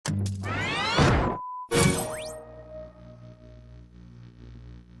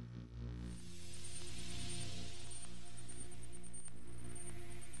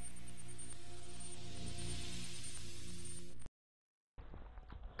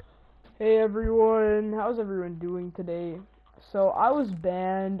Hey everyone, how's everyone doing today? So I was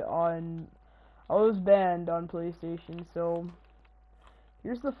banned on PlayStation, so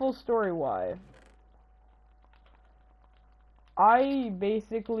here's the full story why. I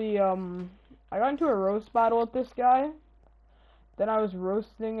basically I got into a roast battle with this guy. Then I was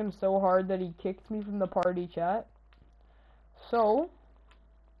roasting him so hard that he kicked me from the party chat. So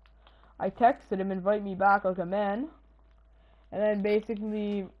I texted him, invite me back like a man. And then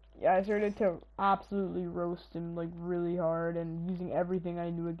basically yeah, I started to absolutely roast him, like, really hard, and using everything I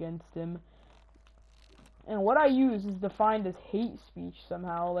knew against him. And what I use is defined as hate speech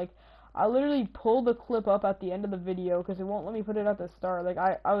somehow. Like, I literally pulled the clip up at the end of the video, because it won't let me put it at the start. Like,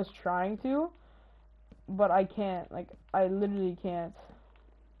 I was trying to, but I can't. Like, I literally can't.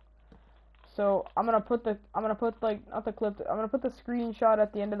 So, I'm gonna put, like, not the clip, I'm gonna put the screenshot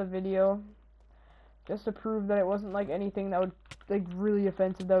at the end of the video. Just to prove that it wasn't, like, anything that would, like, really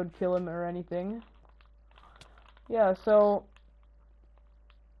offensive that would kill him or anything. Yeah, so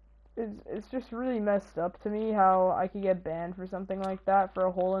it's just really messed up to me how I could get banned for something like that for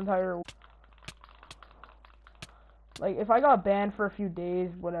a whole entire week. Like, if I got banned for a few days,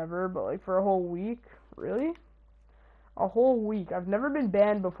 whatever, but, like, for a whole week? Really? A whole week. I've never been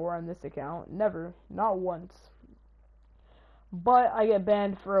banned before on this account. Never. Not once. But I get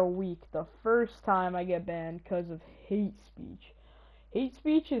banned for a week. The first time I get banned because of hate speech. Hate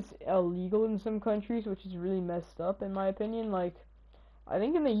speech is illegal in some countries, which is really messed up in my opinion. Like, I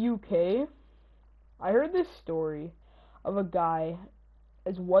think in the UK, I heard this story of a guy,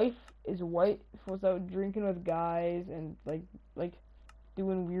 his wife was out drinking with guys and like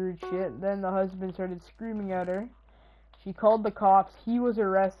doing weird shit. Then the husband started screaming at her. She called the cops. He was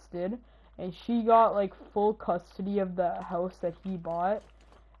arrested. And she got, like, full custody of the house that he bought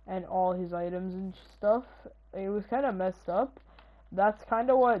and all his items and stuff. It was kind of messed up. That's kind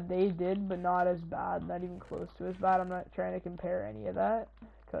of what they did, but not as bad. Not even close to as bad. I'm not trying to compare any of that,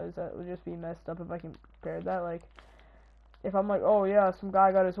 because that would just be messed up if I compared that. Like, if I'm like, oh yeah, some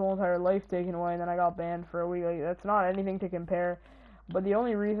guy got his whole entire life taken away and then I got banned for a week. Like, that's not anything to compare. But the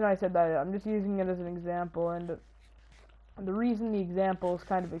only reason I said that, I'm just using it as an example, and the reason the example is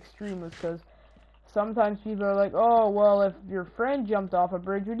kind of extreme is because sometimes people are like, oh, well, if your friend jumped off a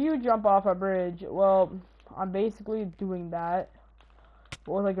bridge, would you jump off a bridge? Well, I'm basically doing that,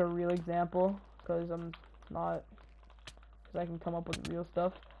 but with, like, a real example, because I'm not, because I can come up with real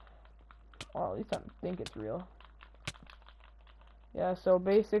stuff. Or at least I think it's real. Yeah, so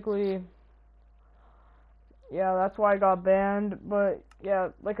basically, yeah, that's why I got banned. But yeah,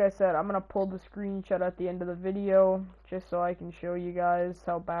 like I said, I'm gonna pull the screenshot at the end of the video just so I can show you guys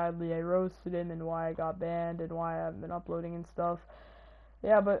how badly I roasted him and why I got banned and why I haven't been uploading and stuff.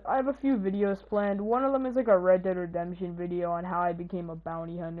 Yeah, but I have a few videos planned. One of them is like a Red Dead Redemption video on how I became a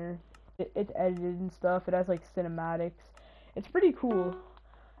bounty hunter. It's edited and stuff. It has like cinematics. It's pretty cool.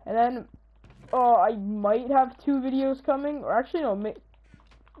 And then I might have 2 videos coming, or actually no,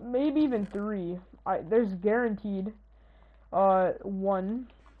 maybe even 3. There's guaranteed one.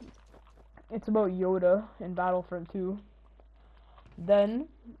 It's about Yoda in Battlefront 2. Then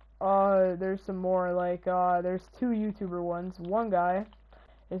there's some more, like there's 2 YouTuber ones. One guy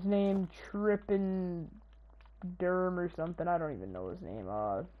is named Trippin Derm or something. I don't even know his name.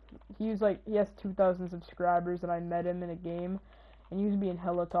 He has 2,000 subscribers, and I met him in a game, and he was being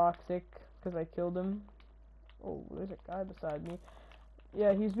hella toxic because I killed him. Oh, there's a guy beside me.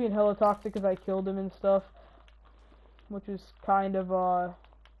 Yeah, he was being hella toxic because I killed him and stuff, which is kind of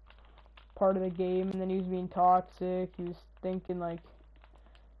part of the game. And then he was being toxic. He was thinking, like,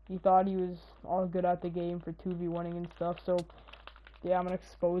 he thought he was all good at the game for 2v1ing and stuff. So yeah, I'm gonna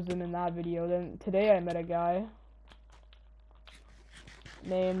expose him in that video. Then today I met a guy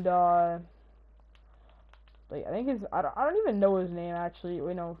named like, I think I don't even know his name actually.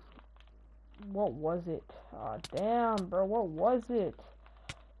 Wait, no, what was it? Damn, bro, what was it?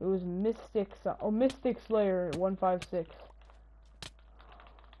 It was Mystic Slayer 156.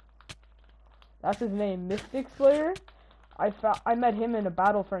 That's his name, Mystic Slayer. I met him in a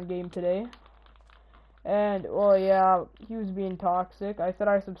Battlefront game today. And, well, yeah, he was being toxic. I said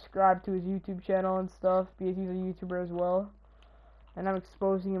I subscribed to his YouTube channel and stuff because he's a YouTuber as well. And I'm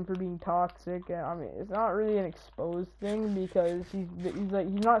exposing him for being toxic. And, I mean, it's not really an exposed thing because he's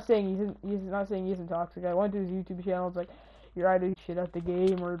not saying he's not saying he isn't toxic. I went to his YouTube channel. It's like, you're either shit at the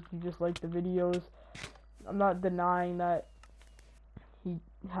game or you just like the videos. I'm not denying that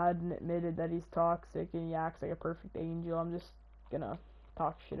hadn't admitted that he's toxic and he acts like a perfect angel, I'm just gonna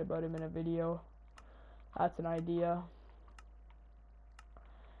talk shit about him in a video. That's an idea.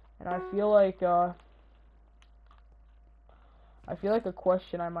 And I feel like a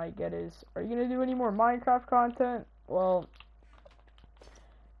question I might get is, are you gonna do any more Minecraft content? Well,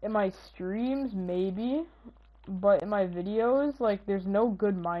 in my streams, maybe, but in my videos, like, there's no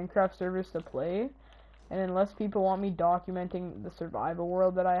good Minecraft servers to play, and unless people want me documenting the survival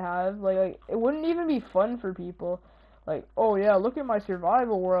world that I have, like it wouldn't even be fun for people. Like, oh yeah, look at my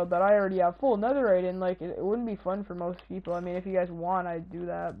survival world that I already have full netherite in. Like, it wouldn't be fun for most people. I mean, if you guys want, I'd do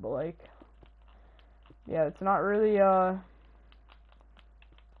that, but like, yeah, it's not really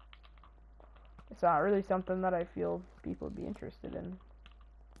something that I feel people would be interested in.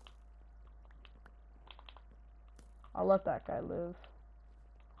 I'll let that guy live.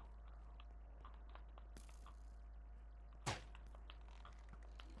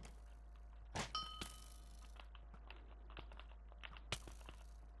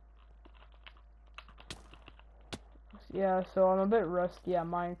 Yeah, so I'm a bit rusty at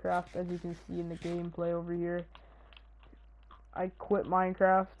Minecraft, as you can see in the gameplay over here. I quit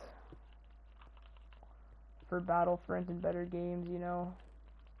Minecraft for Battlefront and better games, you know.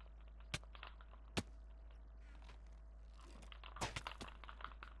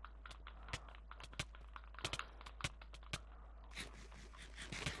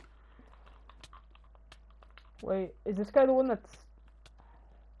 Wait, is this guy the one that's...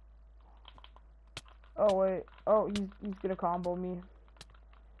 Oh, wait. Oh, he's gonna combo me.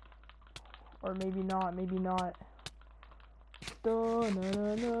 Or maybe not, maybe not. No, no,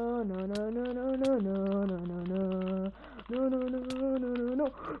 no, no, no, no, no, no, no, no, no, no, no, no, no, no,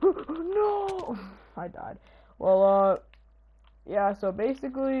 no, no. I died. Well, yeah, so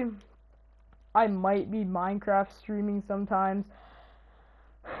basically, I might be Minecraft streaming sometimes.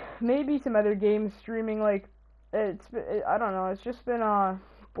 Maybe some other games streaming, like, I don't know, it's just been,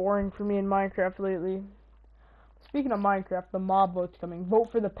 boring for me in Minecraft lately. Speaking of Minecraft, the mob vote's coming.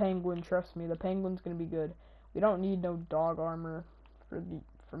 Vote for the penguin, trust me, the penguin's gonna be good. We don't need no dog armor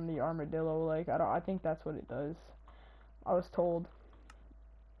from the armadillo, like, I think that's what it does. I was told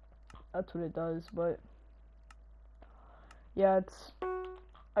that's what it does, but yeah,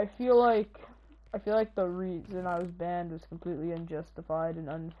 I feel like the reason I was banned was completely unjustified and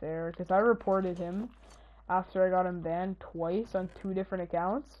unfair, because I reported him after I got him banned twice on 2 different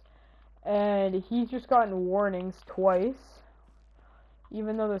accounts, and he's just gotten warnings twice,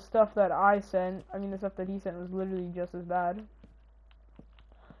 even though the stuff that the stuff that he sent was literally just as bad.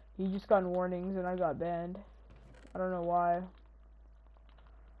 He just gotten warnings and I got banned. I don't know why.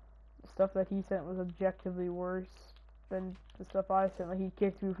 The stuff that he sent was objectively worse than the stuff I sent. Like, he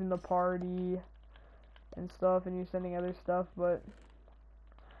kicked me from the party and stuff, and you're sending other stuff, but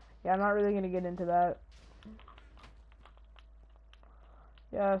yeah, I'm not really gonna get into that.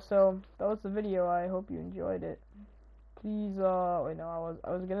 Yeah, so that was the video. I hope you enjoyed it. Please, wait, no, I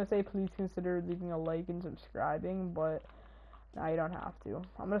was gonna say please consider leaving a like and subscribing, but now you don't have to.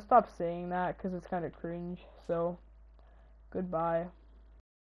 I'm gonna stop saying that because it's kind of cringe. So, goodbye.